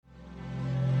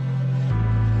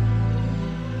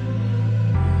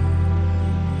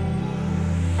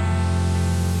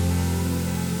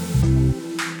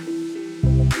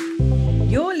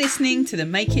listening to the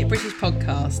Make It British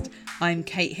podcast. I'm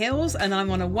Kate Hills and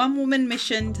I'm on a one-woman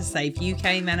mission to save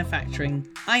UK manufacturing.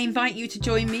 I invite you to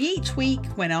join me each week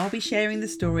when I'll be sharing the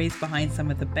stories behind some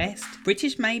of the best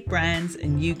British-made brands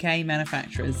and UK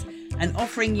manufacturers and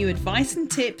offering you advice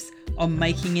and tips on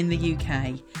making in the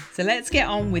UK. So let's get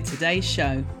on with today's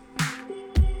show.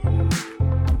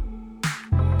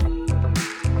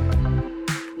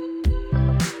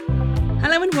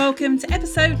 Hello and welcome to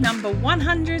episode number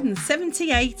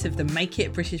 178 of the Make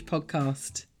It British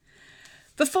podcast.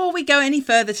 Before we go any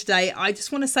further today, I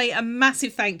just want to say a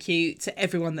massive thank you to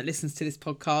everyone that listens to this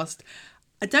podcast.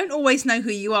 I don't always know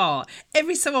who you are.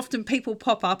 Every so often people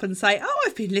pop up and say, "Oh,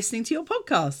 I've been listening to your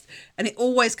podcast." And it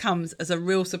always comes as a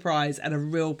real surprise and a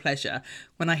real pleasure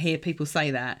when I hear people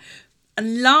say that.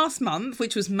 And last month,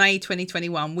 which was May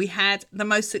 2021, we had the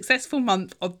most successful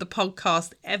month of the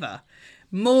podcast ever.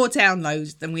 More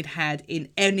downloads than we'd had in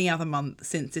any other month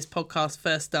since this podcast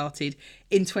first started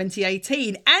in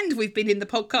 2018. And we've been in the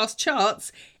podcast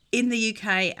charts in the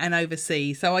UK and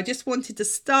overseas. So I just wanted to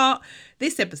start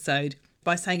this episode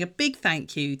by saying a big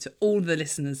thank you to all the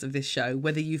listeners of this show,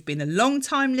 whether you've been a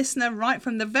long-time listener right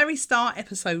from the very start,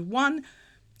 episode 1,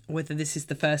 or whether this is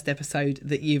the first episode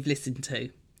that you've listened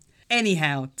to.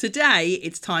 Anyhow, today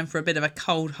it's time for a bit of a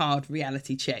cold, hard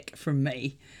reality check from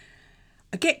me.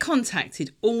 I get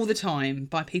contacted all the time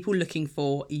by people looking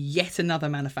for yet another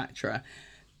manufacturer.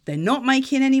 They're not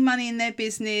making any money in their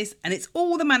business and it's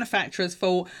all the manufacturer's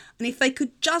fault. And if they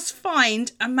could just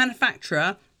find a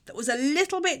manufacturer that was a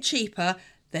little bit cheaper,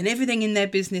 then everything in their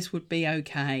business would be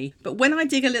okay. But when I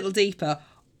dig a little deeper,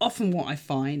 often what I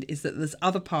find is that there's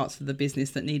other parts of the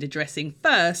business that need addressing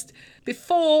first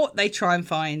before they try and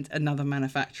find another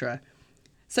manufacturer.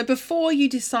 So before you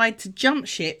decide to jump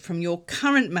ship from your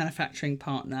current manufacturing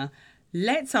partner,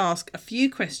 let's ask a few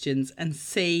questions and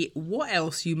see what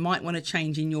else you might want to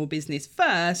change in your business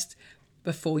first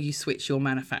before you switch your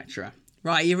manufacturer.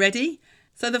 Right, are you ready?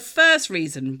 So the first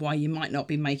reason why you might not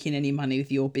be making any money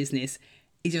with your business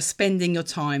is you're spending your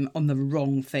time on the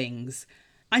wrong things.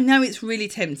 I know it's really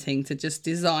tempting to just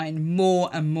design more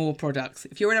and more products.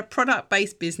 If you're in a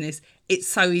product-based business, it's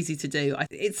so easy to do.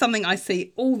 It's something I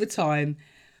see all the time.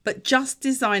 But just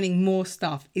designing more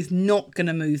stuff is not going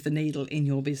to move the needle in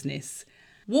your business.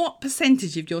 What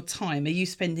percentage of your time are you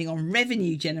spending on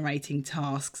revenue generating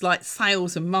tasks like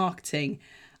sales and marketing?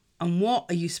 And what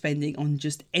are you spending on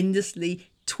just endlessly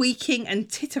tweaking and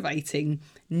titivating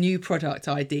new product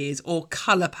ideas or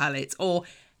colour palettes or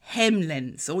hem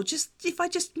lengths, or just if I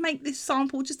just make this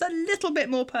sample just a little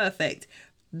bit more perfect,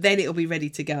 then it'll be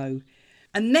ready to go.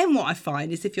 And then what I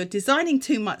find is if you're designing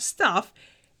too much stuff,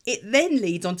 it then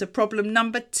leads on to problem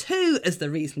number 2 as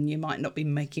the reason you might not be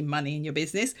making money in your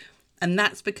business. And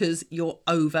that's because you're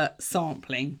over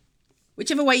sampling.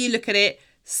 Whichever way you look at it,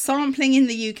 sampling in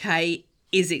the UK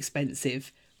is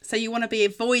expensive. So you want to be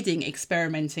avoiding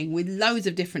experimenting with loads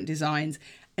of different designs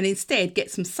and instead get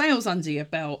some sales under your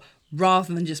belt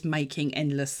rather than just making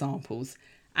endless samples.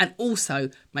 And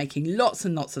also making lots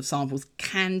and lots of samples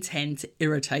can tend to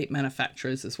irritate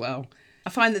manufacturers as well. I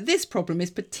find that this problem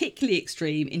is particularly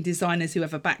extreme in designers who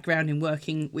have a background in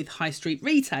working with high street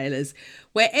retailers,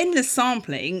 where endless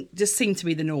sampling just seems to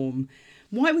be the norm.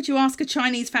 Why would you ask a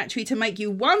Chinese factory to make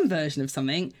you one version of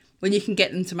something when you can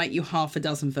get them to make you half a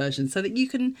dozen versions so that you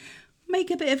can make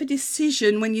a bit of a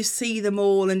decision when you see them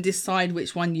all and decide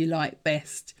which one you like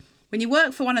best? When you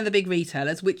work for one of the big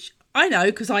retailers, which I know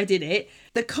because I did it,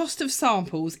 the cost of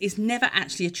samples is never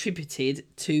actually attributed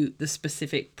to the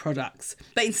specific products,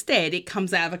 but instead it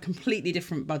comes out of a completely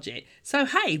different budget. So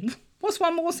hey, what's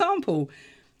one more sample?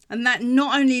 And that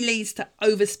not only leads to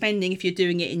overspending if you're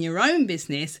doing it in your own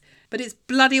business, but it's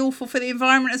bloody awful for the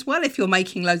environment as well if you're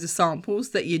making loads of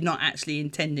samples that you're not actually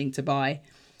intending to buy.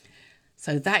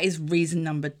 So that is reason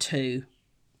number 2.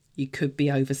 You could be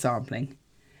oversampling.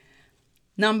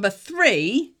 Number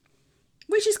 3,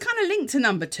 which is kind of linked to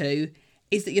number 2,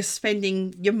 is that you're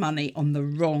spending your money on the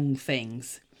wrong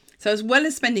things. So as well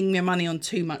as spending your money on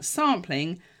too much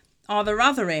sampling, are there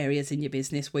other areas in your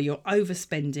business where you're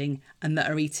overspending and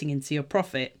that are eating into your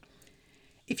profit?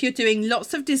 If you're doing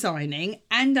lots of designing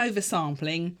and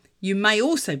oversampling, you may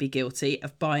also be guilty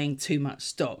of buying too much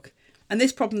stock. And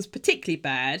this problem's particularly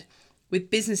bad with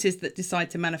businesses that decide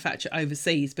to manufacture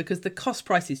overseas because the cost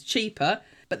price is cheaper,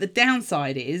 but the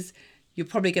downside is you're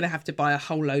probably going to have to buy a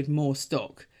whole load more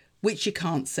stock, which you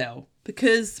can't sell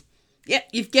because,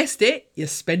 you've guessed it, you're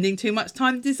spending too much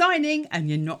time designing and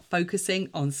you're not focusing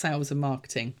on sales and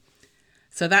marketing.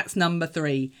 So that's number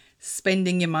 3,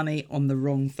 spending your money on the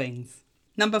wrong things.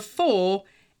 Number 4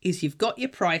 is you've got your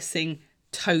pricing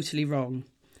totally wrong.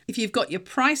 If you've got your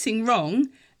pricing wrong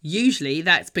Usually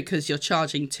that's because you're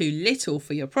charging too little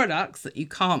for your products that you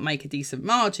can't make a decent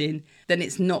margin. Then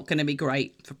it's not going to be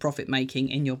great for profit making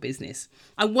in your business.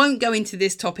 I won't go into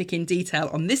this topic in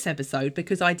detail on this episode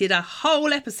because I did a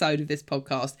whole episode of this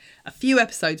podcast a few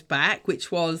episodes back,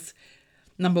 which was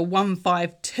number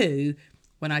 152,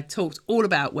 when I talked all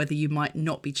about whether you might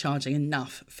not be charging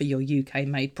enough for your UK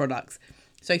made products.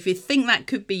 So if you think that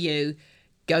could be you,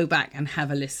 go back and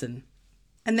have a listen.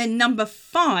 And then number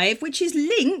 5, which is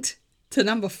linked to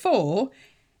number 4,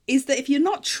 is that if you're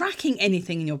not tracking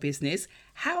anything in your business,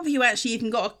 how have you actually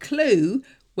even got a clue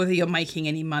whether you're making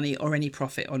any money or any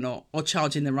profit or not, or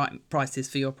charging the right prices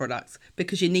for your products?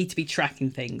 Because you need to be tracking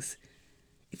things.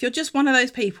 If you're just one of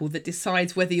those people that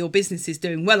decides whether your business is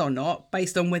doing well or not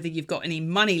based on whether you've got any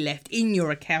money left in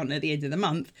your account at the end of the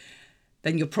month,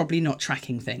 then you're probably not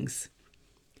tracking things.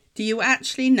 Do you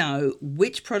actually know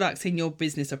which products in your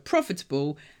business are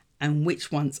profitable and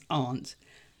which ones aren't?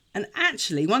 And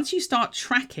actually, once you start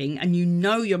tracking and you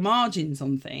know your margins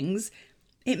on things,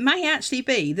 it may actually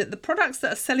be that the products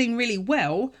that are selling really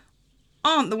well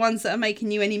aren't the ones that are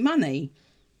making you any money.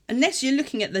 Unless you're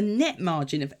looking at the net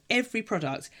margin of every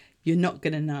product, you're not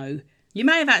going to know. You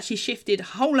may have actually shifted a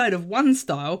whole load of one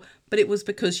style, but it was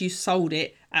because you sold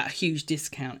it at a huge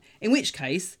discount, in which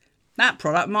case that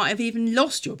product might have even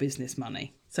lost your business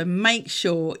money. So make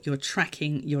sure you're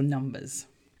tracking your numbers.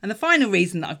 And the final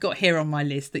reason that I've got here on my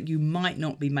list that you might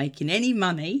not be making any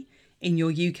money in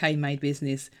your UK made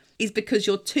business is because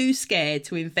you're too scared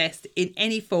to invest in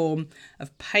any form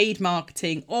of paid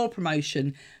marketing or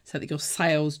promotion so that your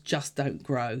sales just don't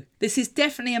grow. This is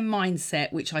definitely a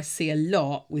mindset which I see a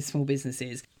lot with small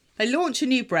businesses. They launch a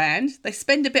new brand, they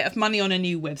spend a bit of money on a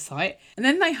new website, and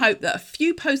then they hope that a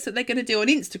few posts that they're going to do on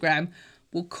Instagram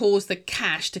will cause the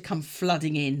cash to come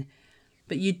flooding in.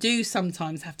 But you do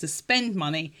sometimes have to spend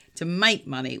money to make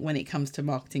money when it comes to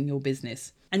marketing your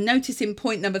business. And notice in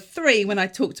point number 3, when I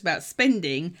talked about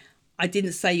spending, I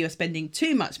didn't say you were spending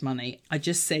too much money. I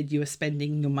just said you were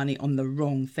spending your money on the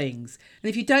wrong things. And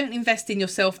if you don't invest in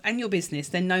yourself and your business,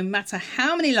 then no matter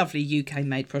how many lovely UK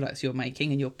made products you're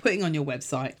making and you're putting on your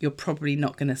website, you're probably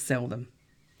not going to sell them.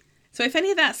 So if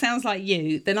any of that sounds like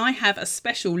you, then I have a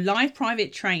special live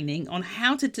private training on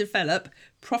how to develop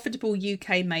profitable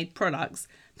UK made products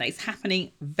that is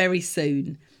happening very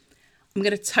soon. I'm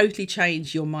going to totally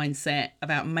change your mindset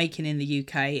about making in the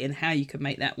UK and how you can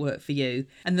make that work for you.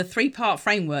 And the 3-part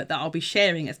framework that I'll be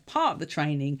sharing as part of the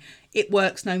training, it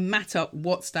works no matter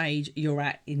what stage you're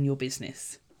at in your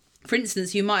business. For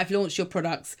instance, you might have launched your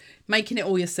products, making it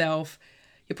all yourself.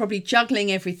 You're probably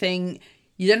juggling everything.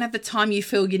 You don't have the time you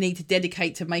feel you need to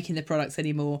dedicate to making the products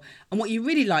anymore. And what you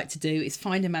really like to do is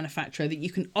find a manufacturer that you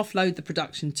can offload the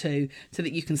production to so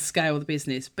that you can scale the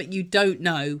business. But you don't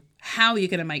know how you're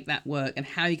going to make that work and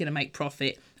how you're going to make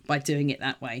profit by doing it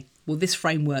that way. Well, this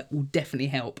framework will definitely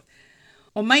help.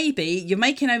 Or maybe you're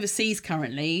making overseas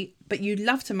currently, but you'd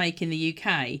love to make in the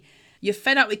UK. You're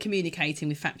fed up with communicating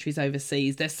with factories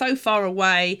overseas. They're so far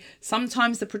away.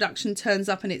 Sometimes the production turns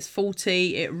up and it's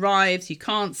faulty. It arrives, you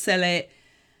can't sell it.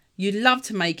 You'd love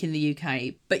to make in the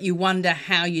UK, but you wonder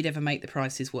how you'd ever make the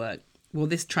prices work. Well,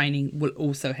 this training will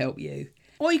also help you.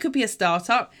 Or you could be a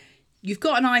startup. You've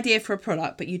got an idea for a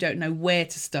product, but you don't know where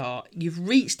to start. You've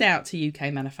reached out to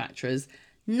UK manufacturers.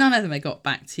 None of them have got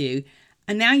back to you.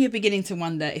 And now you're beginning to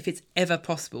wonder if it's ever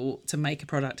possible to make a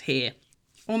product here.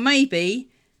 Or maybe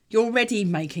you're already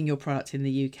making your product in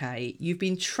the UK. You've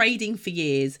been trading for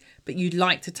years, but you'd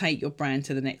like to take your brand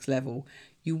to the next level.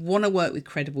 You want to work with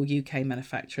credible UK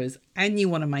manufacturers and you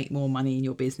want to make more money in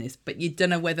your business, but you don't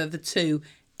know whether the two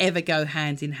ever go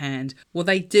hand in hand. Well,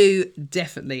 they do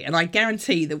definitely. And I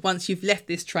guarantee that once you've left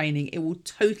this training, it will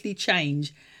totally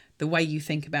change the way you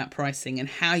think about pricing and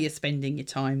how you're spending your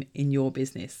time in your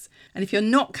business. And if you're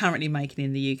not currently making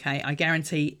in the UK, I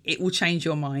guarantee it will change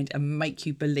your mind and make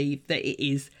you believe that it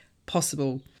is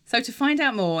possible. So to find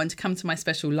out more and to come to my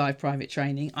special live private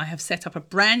training, I have set up a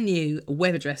brand new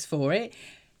web address for it.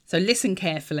 So listen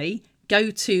carefully.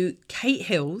 Go to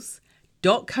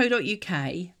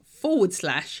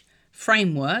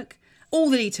katehills.co.uk/framework. All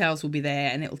the details will be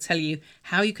there and it will tell you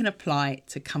how you can apply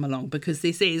to come along, because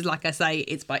this is, like I say,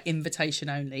 it's by invitation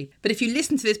only. But if you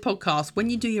listen to this podcast, when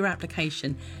you do your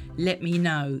application, let me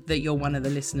know that you're one of the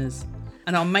listeners.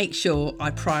 And I'll make sure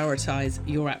I prioritise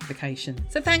your application.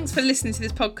 So thanks for listening to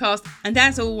this podcast. And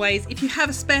as always, if you have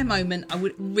a spare moment, I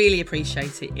would really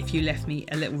appreciate it if you left me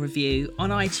a little review on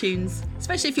iTunes,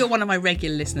 especially if you're one of my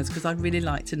regular listeners, because I'd really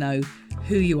like to know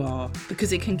who you are,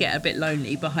 because it can get a bit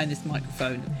lonely behind this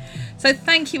microphone. So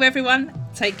thank you, everyone.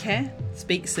 Take care.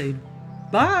 Speak soon.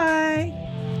 Bye.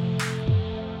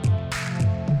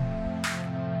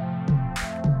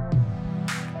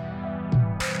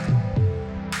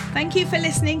 Thank you for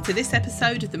listening to this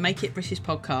episode of the Make It British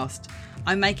podcast.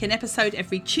 I make an episode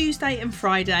every Tuesday and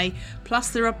Friday, plus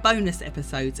there are bonus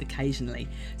episodes occasionally.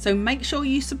 So make sure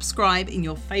you subscribe in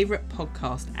your favourite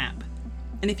podcast app.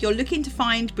 And if you're looking to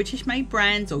find British-made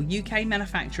brands or UK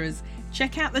manufacturers,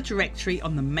 check out the directory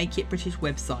on the Make It British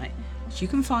website, which you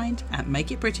can find at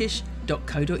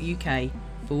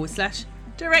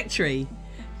makeitbritish.co.uk/directory.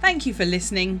 Thank you for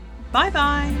listening. Bye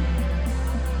bye.